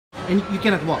And you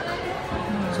cannot walk.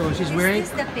 So she's wearing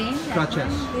the pain,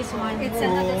 crutches. This one. It's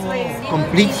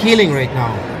Complete healing right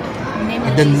now.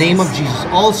 In the name of Jesus.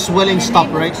 All swelling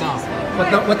stop right now.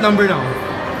 What number now?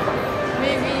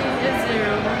 Maybe it's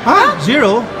 0. Huh?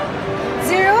 0?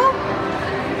 0?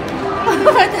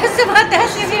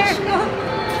 Mataas yung hair ko.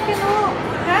 Kino?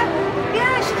 Ha?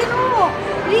 Yeah, she kino.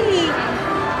 Really?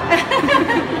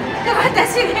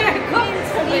 Mataas yung hair ko.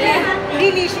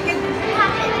 Really, she can.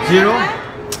 0?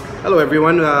 Hello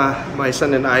everyone. My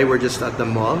son and I were just at the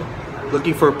mall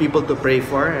looking for people to pray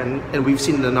for, and we've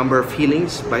seen a number of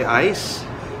healings by eyes.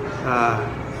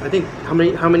 I think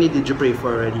how many did you pray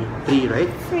for already? 3, right?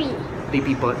 3. 3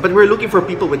 people. But we're looking for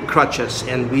people with crutches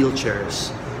and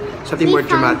wheelchairs. Something more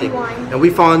dramatic. And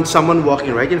we found someone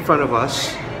walking right in front of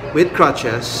us with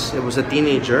crutches. It was a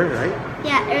teenager, right?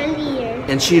 Yeah, earlier.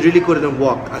 And she really couldn't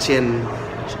walk, as in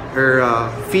her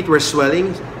feet were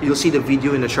swelling. You'll see the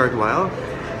video in a short while.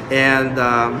 And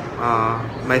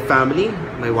my family,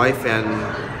 my wife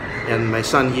and my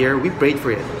son here, we prayed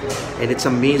for it. And it's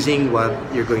amazing what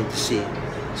you're going to see.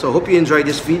 So hope you enjoy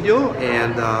this video,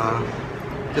 and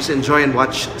just enjoy and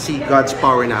see God's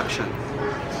power in action.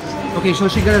 Okay, so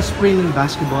she got a sprain in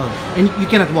basketball, and you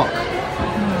cannot walk.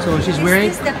 So she's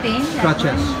wearing the pain,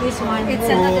 crutches. This one. It's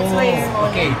another way.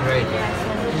 Okay, right.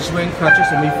 She's wearing crutches,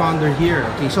 and we found her here.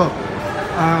 Okay, so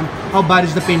how bad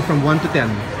is the pain from 1 to 10?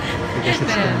 I guess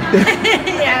it's 10.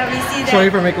 Yeah, we see that. Sorry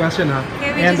for my question, huh?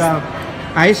 And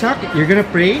Isaac, you're gonna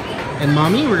pray, and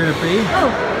Mommy, we're gonna pray. Oh.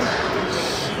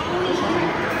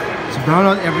 It's brown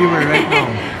out everywhere right now.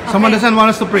 Someone doesn't want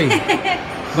us to pray,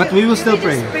 but we will still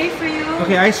pray. Pray for you.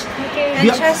 Okay, Ice. And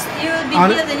trust you'll be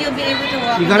healed and you'll be able to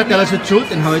walk. You gotta tell us the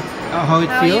truth and how it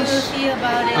feels. You will feel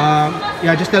about it.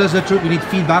 Yeah, just tell us the truth. We need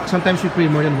feedback. Sometimes we pray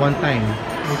more than one time.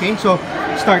 Okay, so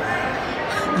start.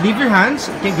 Leave your hands.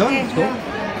 Okay, go. Let's go.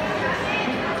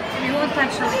 You won't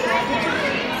touch the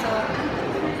So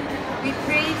we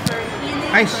pray for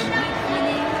healing. Ice.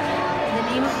 Healing in the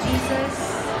name of Jesus.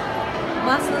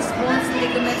 Muscles, bones,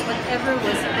 ligaments, whatever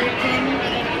was broken,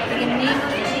 in the name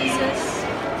of Jesus.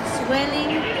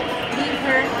 Swelling, leave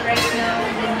her right now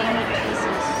in the name of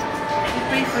Jesus. We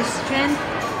pray for strength.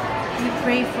 We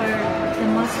pray for the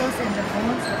muscles and the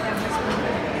bones, whatever's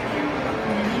broken,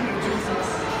 in the name of Jesus.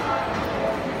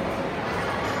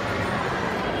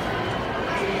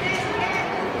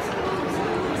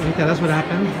 Can you tell us what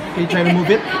happened? Can you try to move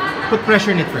it? Put pressure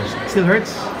in it first. It still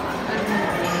hurts?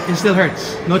 It still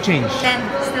hurts. No change. 10.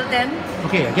 Still 10?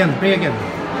 Okay, again. Pray again.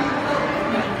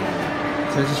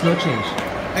 So there's just no change.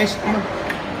 Ice, come on.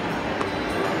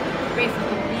 Pray for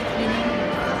complete healing.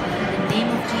 In the name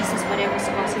of Jesus, whatever is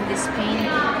causing this pain,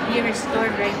 be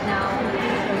restored right now.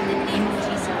 In the name of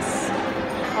Jesus.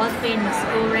 All pain must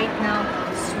go right now.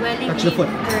 Swelling, Touch the foot.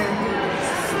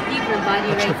 Leave her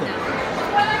body Touch the right foot. now.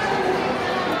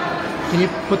 Can you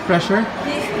put pressure?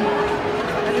 There's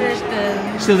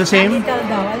Still the same?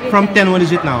 From 10, what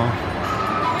is it now?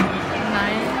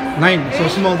 9. 9, so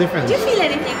small difference. Do you feel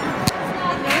anything?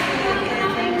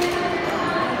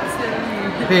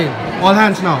 Okay, all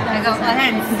hands now. I go, all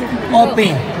hands. All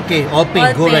pain. Okay, all pain.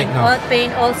 All Go pain, right now. all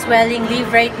pain, all swelling,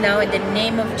 leave right now in the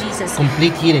name of Jesus.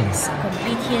 Complete healing.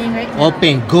 Complete healing right now. All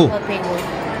pain, go. All pain, go.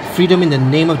 Freedom in the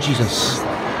name of Jesus.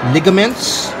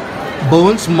 Ligaments,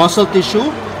 bones, muscle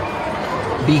tissue,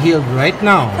 be healed right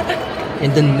now.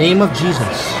 In the name of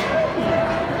Jesus.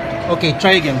 Okay,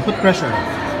 try again. Put pressure.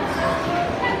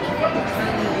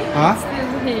 Huh?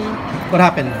 Okay. What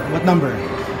happened? What number?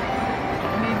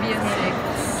 Maybe a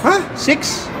 6. Huh?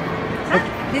 6?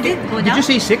 Did it go Did down? you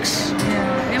say 6?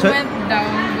 Yeah. It So- went down,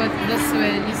 but the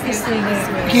swell is still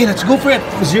there. Okay, let's go for it.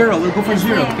 0. We'll go for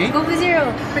 0, okay? Go for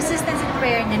 0. Persistence in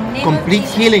prayer in the name Complete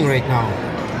of Jesus. healing right now.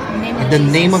 In the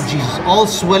name of Jesus. All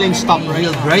swelling stop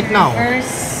right now.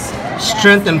 First,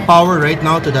 Strength and power right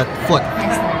now to that foot.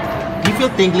 yes, Lord. Do you feel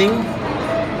tingling?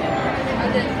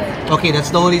 Okay,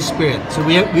 that's the Holy Spirit. So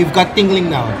we've got tingling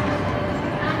now.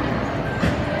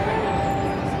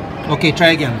 Okay,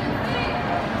 try again.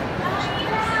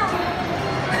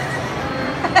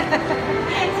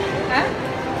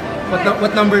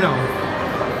 What number now?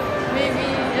 Maybe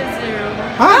it's 0.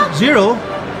 Huh? 0?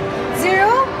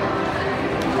 0?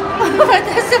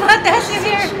 Mataas yung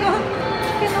hair ko.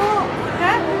 Kino?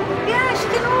 Ha? Yeah, she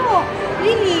kino.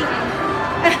 Really?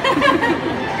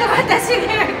 Mataas yung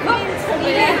hair ko.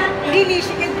 Really,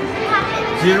 she can.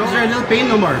 0? Is there a little pain?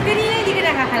 No more. Pero yun, hindi ka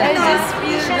I nakakalala. just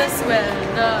feel the swell.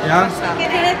 Yeah?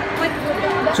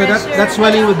 So that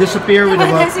swelling will disappear with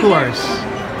about 2 hours.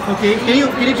 Okay, can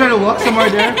you try to walk somewhere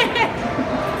there?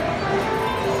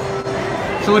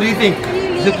 So what do you think?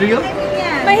 Is it real?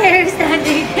 My hair is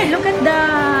standing. Look at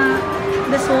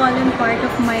the swollen part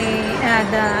of my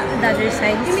the other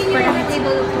side. You mean you're not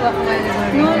able to walk while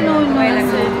ago? No. When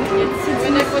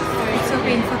I put It's so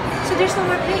painful. So there's no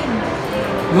more pain.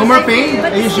 No more pain?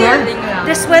 But Are you still, sure?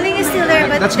 the swelling is still there,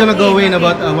 but That's the gonna go away pain, in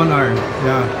about 1 hour.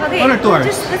 Yeah. Okay. 1 or 2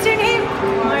 hours. What's your name?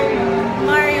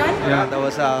 Marion. Yeah. That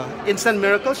was an instant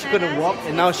miracle. She couldn't walk,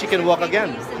 and now she can walk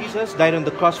again. Jesus died on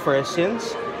the cross for our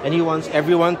sins, and He wants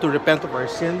everyone to repent of our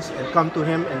sins and come to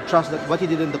Him and trust that what He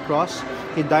did on the cross,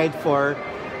 He died for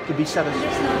to be set aside.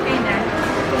 There's no pain there.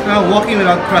 Walking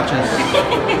without crutches.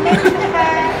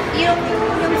 yung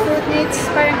foot needs,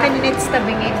 parang kanina it's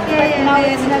tabingit. Yeah, But now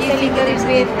yeah, it's not a yeah, little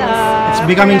bit, It's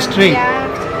becoming parang, straight.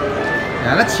 Yeah,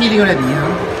 Yeah, that's healing already, you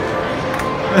know?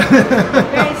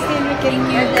 very still we can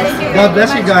Thank you God very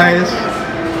bless you much. guys.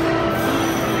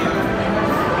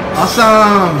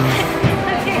 Awesome.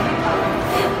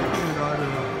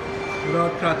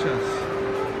 Without crutches.